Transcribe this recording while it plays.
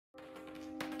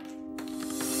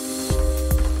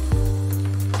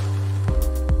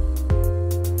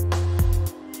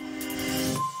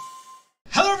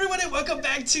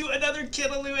back to another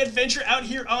Kid-A-Loo adventure out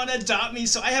here on Adopt Me.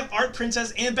 So I have Art,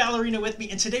 Princess, and Ballerina with me,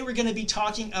 and today we're going to be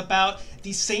talking about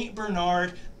the St.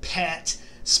 Bernard pet,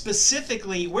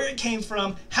 specifically where it came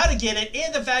from, how to get it,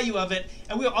 and the value of it.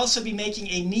 And we'll also be making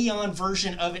a neon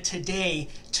version of it today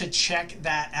to check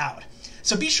that out.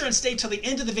 So be sure and stay till the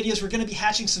end of the videos. We're going to be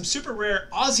hatching some super rare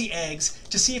Aussie eggs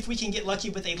to see if we can get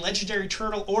lucky with a legendary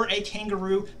turtle or a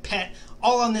kangaroo pet,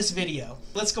 all on this video.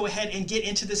 Let's go ahead and get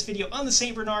into this video on the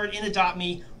St. Bernard in Adopt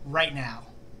Me right now.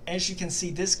 As you can see,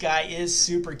 this guy is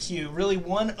super cute. Really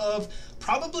one of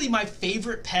probably my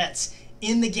favorite pets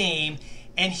in the game,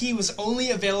 and he was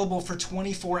only available for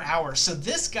 24 hours. So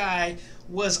this guy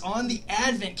was on the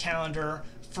advent calendar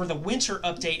for the winter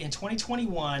update in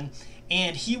 2021,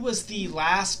 and he was the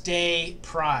last day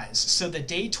prize. So the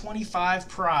day 25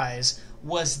 prize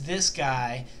was this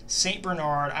guy, St.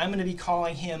 Bernard. I'm going to be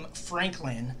calling him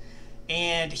Franklin,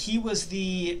 and he was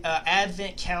the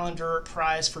advent calendar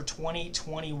prize for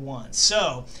 2021.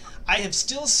 So I have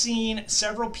still seen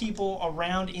several people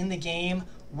around in the game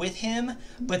with him,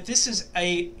 but this is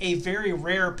a very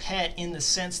rare pet in the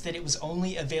sense that it was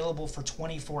only available for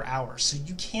 24 hours. So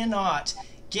you cannot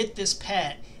get this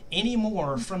pet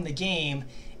anymore from the game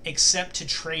except to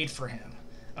trade for him.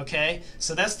 Okay,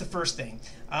 so that's the first thing.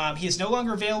 He is no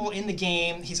longer available in the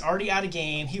game. He's already out of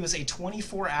game. He was a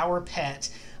 24-hour pet,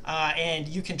 and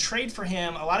you can trade for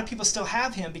him. A lot of people still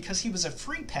have him because he was a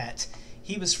free pet.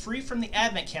 He was free from the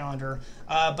advent calendar,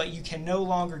 but you can no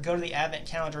longer go to the advent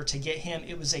calendar to get him.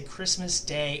 It was a Christmas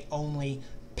Day only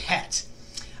pet.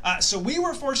 So we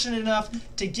were fortunate enough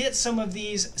to get some of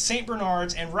these St.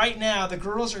 Bernards, and right now the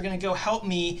girls are going to go help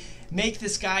me make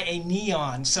this guy a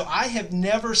neon. So I have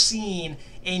never seen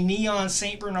a neon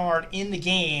St. Bernard in the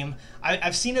game.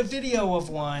 I've seen a video of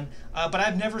one, but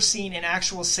I've never seen an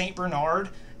actual St. Bernard.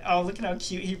 Oh, look at how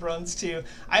cute he runs too.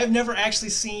 I have never actually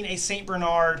seen a St.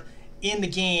 Bernard in the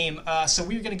game, so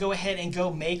we're going to go ahead and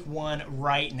go make one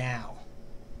right now.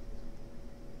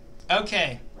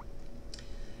 Okay.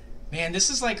 Man, this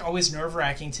is like always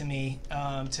nerve-wracking to me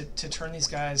to turn these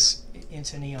guys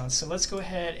into neons. So let's go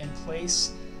ahead and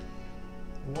place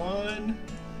one.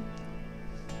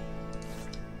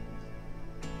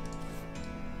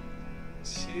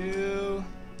 Two.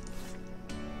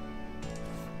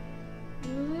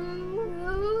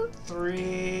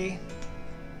 Three.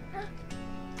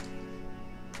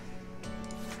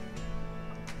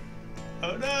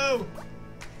 Oh no!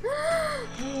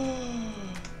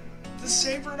 The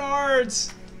St.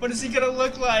 Bernards! What is he gonna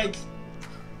look like?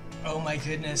 Oh my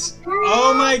goodness.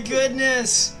 Oh my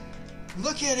goodness!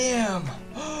 Look at him!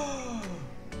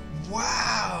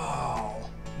 Wow!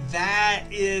 That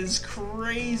is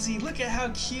crazy! Look at how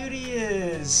cute he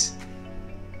is!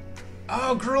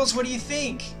 Oh, girls, what do you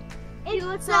think? It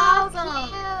looks awesome!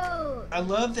 I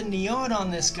love the neon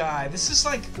on this guy. This is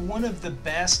like one of the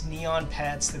best neon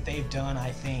pets that they've done,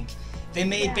 I think. They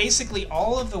made basically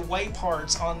all of the white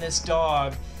parts on this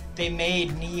dog, they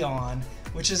made neon,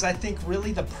 which is, I think,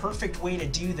 really the perfect way to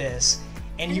do this.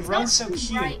 And he runs so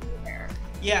cute.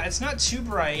 Yeah, it's not too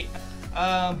bright,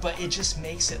 but it just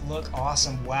makes it look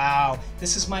awesome. Wow,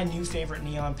 this is my new favorite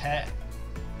neon pet.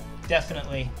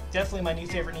 Definitely my new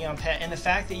favorite neon pet. And the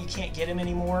fact that you can't get him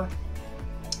anymore,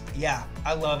 yeah,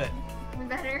 I love it.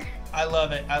 Better. I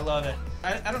love it, I love it.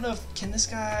 I don't know if, can this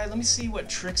guy, let me see what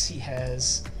tricks he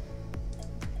has.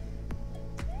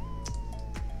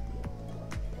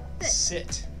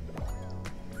 Sit.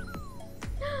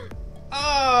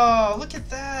 Oh, look at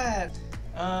that.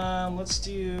 Let's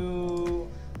do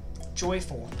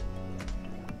joyful.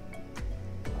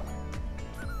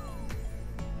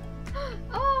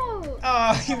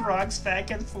 Oh, he rocks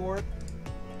back and forth.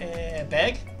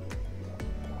 Beg.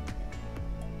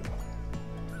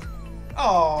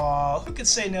 Oh, who could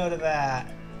say no to that?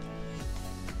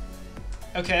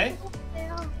 Okay.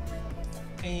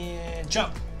 And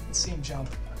jump. Let's see him jump.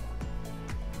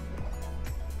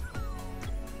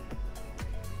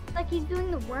 Like he's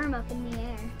doing the worm up in the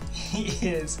air. He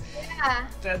is. Yeah.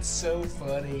 That's so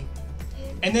funny.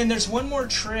 And then there's one more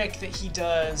trick that he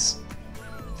does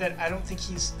that I don't think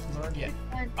he's learned yet.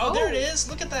 Oh, there it is.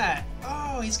 Look at that.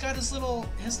 Oh, he's got his little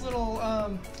it's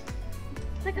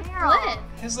like a flip.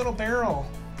 His little barrel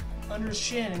under his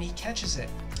chin, and he catches it.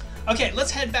 Okay, let's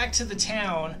head back to the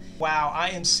town. Wow, I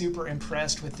am super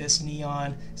impressed with this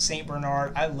neon St.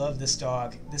 Bernard. I love this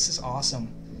dog. This is awesome.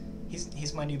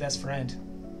 He's my new best friend.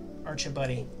 Aren't you,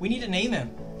 buddy? We need to name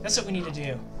him. That's what we need to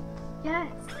do.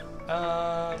 Yes.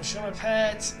 Show my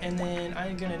pet, and then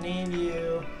I'm gonna name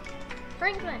you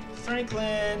Franklin.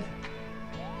 Franklin.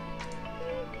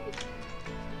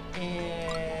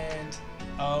 And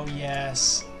oh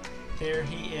yes, There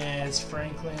he is,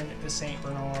 Franklin the Saint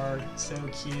Bernard. So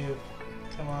cute.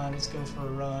 Come on, let's go for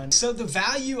a run. So the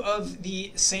value of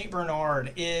the Saint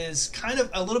Bernard is kind of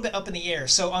a little bit up in the air.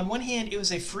 So on one hand, it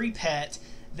was a free pet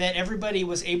that everybody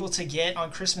was able to get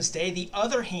on Christmas Day. The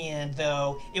other hand,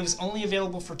 though, it was only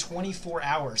available for 24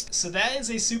 hours. So that is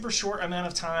a super short amount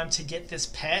of time to get this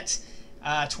pet,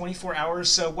 24 hours.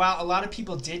 So while a lot of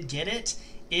people did get it,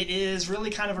 it is really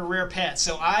kind of a rare pet.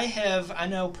 So I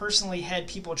know personally had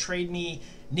people trade me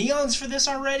neons for this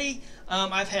already.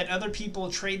 I've had other people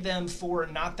trade them for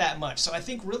not that much. So I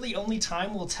think really only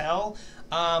time will tell.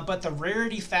 But the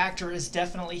rarity factor is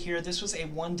definitely here. This was a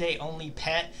one-day only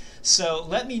pet. So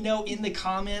let me know in the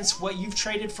comments what you've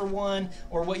traded for one,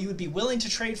 or what you would be willing to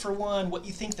trade for one, what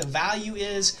you think the value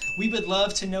is. We would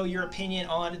love to know your opinion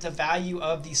on the value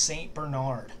of the Saint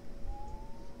Bernard.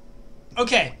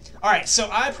 Okay, alright, so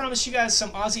I promised you guys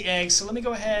some Aussie eggs, so let me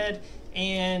go ahead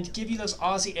and give you those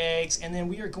Aussie eggs, and then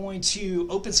we are going to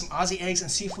open some Aussie eggs and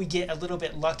see if we get a little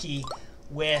bit lucky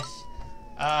with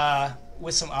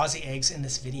some Aussie eggs in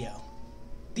this video.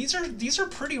 These are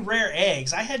pretty rare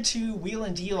eggs. I had to wheel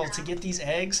and deal to get these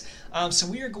eggs, so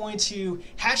we are going to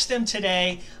hatch them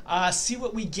today, see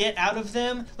what we get out of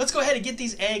them. Let's go ahead and get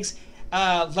these eggs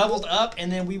leveled up, and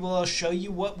then we will show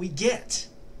you what we get.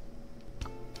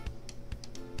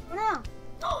 No.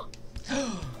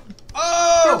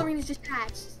 Oh! Ballerinas just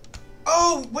hatched.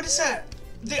 Oh, what is that?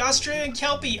 The Australian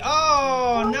Kelpie.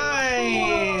 Oh,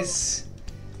 nice.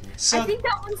 So I think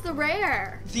that one's the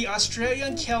rare. The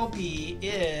Australian Kelpie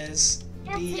is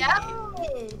It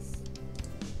is.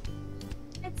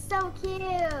 It's so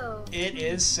cute. It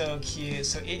is so cute.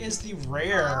 So it is the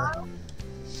rare.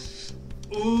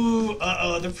 Ooh,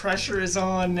 uh-oh, the pressure is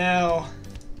on now.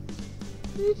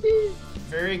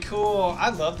 Very cool. I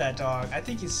love that dog. I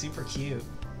think he's super cute.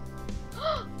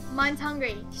 Mine's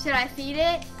hungry. Should I feed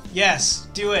it? Yes,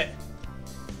 do it.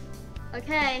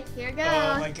 Okay, here it goes.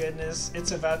 Oh my goodness,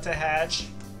 it's about to hatch.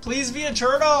 Please be a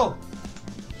turtle.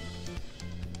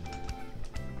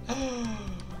 It's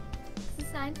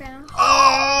a sign found.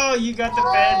 Oh, you got the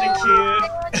bandicoot.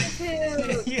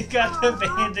 Bandicoot. You got the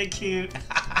bandicoot.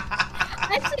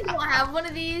 I actually don't have one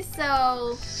of these,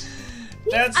 so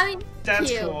That's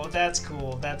cute. cool. That's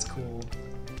cool. That's cool.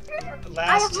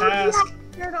 Last task.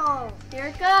 Turtle. Here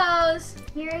it goes.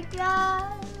 Here it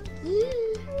goes.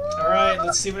 All right,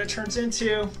 let's see what it turns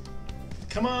into.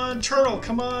 Come on, turtle.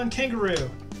 Come on, kangaroo.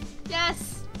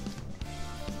 Yes.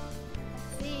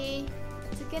 Let's see.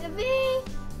 What's it gonna be?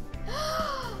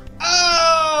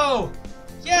 Oh!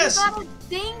 Yes! We got a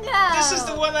dingo! This is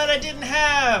the one that I didn't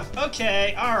have.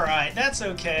 Okay, alright, that's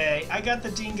okay. I got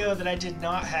the dingo that I did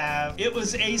not have. It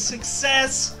was a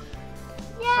success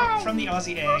from the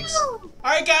Aussie eggs.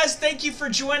 Alright guys, thank you for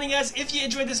joining us. If you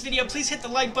enjoyed this video, please hit the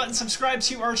like button, subscribe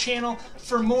to our channel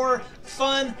for more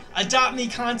fun Adopt Me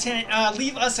content.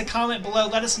 Leave us a comment below.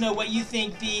 Let us know what you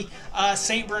think the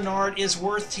Saint Bernard is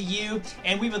worth to you,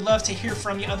 and we would love to hear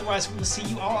from you. Otherwise, we will see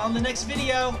you all on the next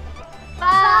video. Bye!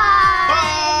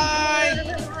 Bye!